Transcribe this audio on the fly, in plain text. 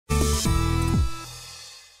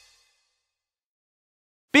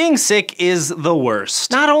Being sick is the worst.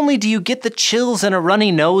 Not only do you get the chills and a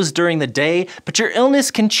runny nose during the day, but your illness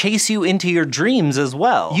can chase you into your dreams as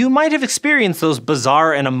well. You might have experienced those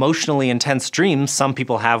bizarre and emotionally intense dreams some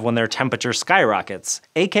people have when their temperature skyrockets,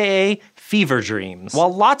 aka fever dreams.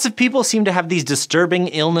 While lots of people seem to have these disturbing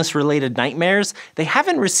illness-related nightmares, they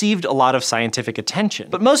haven't received a lot of scientific attention.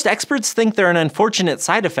 But most experts think they're an unfortunate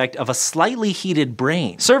side effect of a slightly heated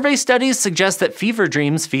brain. Survey studies suggest that fever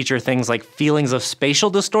dreams feature things like feelings of spatial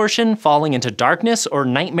distortion, falling into darkness, or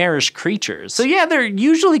nightmarish creatures. So yeah, they're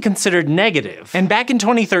usually considered negative. And back in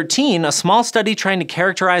 2013, a small study trying to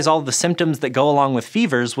characterize all the symptoms that go along with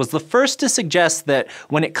fevers was the first to suggest that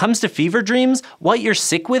when it comes to fever dreams, what you're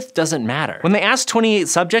sick with doesn't matter. When they asked 28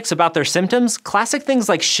 subjects about their symptoms, classic things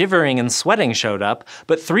like shivering and sweating showed up,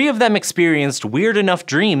 but 3 of them experienced weird enough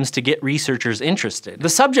dreams to get researchers interested. The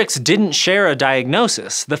subjects didn't share a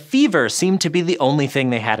diagnosis. The fever seemed to be the only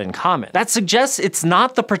thing they had in common. That suggests it's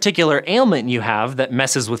not the particular ailment you have that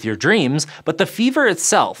messes with your dreams, but the fever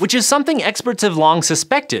itself, which is something experts have long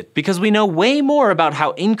suspected, because we know way more about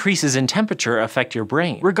how increases in temperature affect your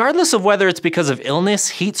brain. Regardless of whether it's because of illness,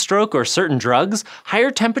 heat stroke, or certain drugs,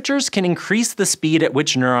 higher temperatures can increase the speed at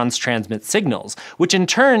which neurons transmit signals, which in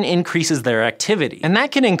turn increases their activity. And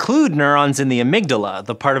that can include neurons in the amygdala,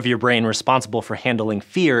 the part of your brain responsible for handling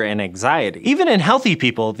fear and anxiety. Even in healthy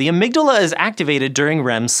people, the amygdala is activated during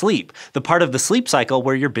REM sleep, the part of the sleep cycle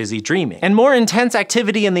where you're busy dreaming. And more intense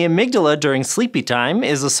activity in the amygdala during sleepy time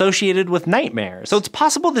is associated with nightmares. So it's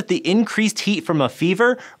possible that the increased heat from a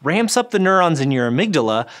fever ramps up the neurons in your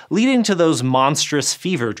amygdala, leading to those monstrous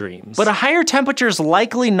fever dreams. But a higher temperature is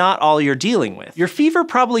likely not all you're dealing with. Your fever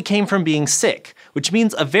probably came from being sick, which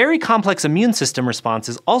means a very complex immune system response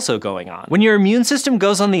is also going on. When your immune system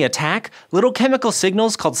goes on the attack, little chemical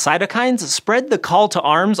signals called cytokines spread the call to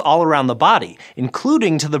arms all around the body,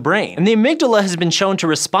 including to the brain. And the amygdala has been shown to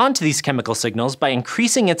respond to these chemical signals by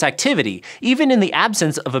increasing its activity, even in the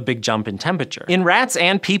absence of a big jump in temperature. In rats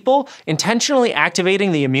and people, intentionally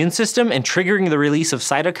activating the immune system and triggering the release of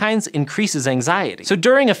cytokines increases anxiety. So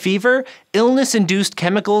during a fever, illness-induced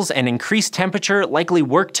chemicals and increased temperature likely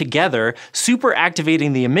work together, super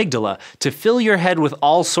activating the amygdala to fill your head with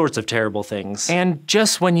all sorts of terrible things. And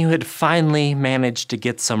just when you had finally managed to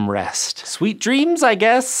get some rest. Sweet dreams, I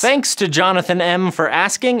guess? Thanks to Jonathan M. for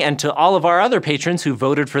asking, and to all of our other patrons who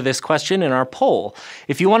voted for this question in our poll.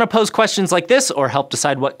 If you want to pose questions like this, or help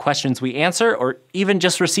decide what questions we answer, or even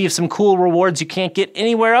just receive some cool rewards you can't get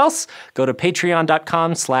anywhere else, go to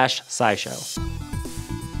patreon.com/SciShow.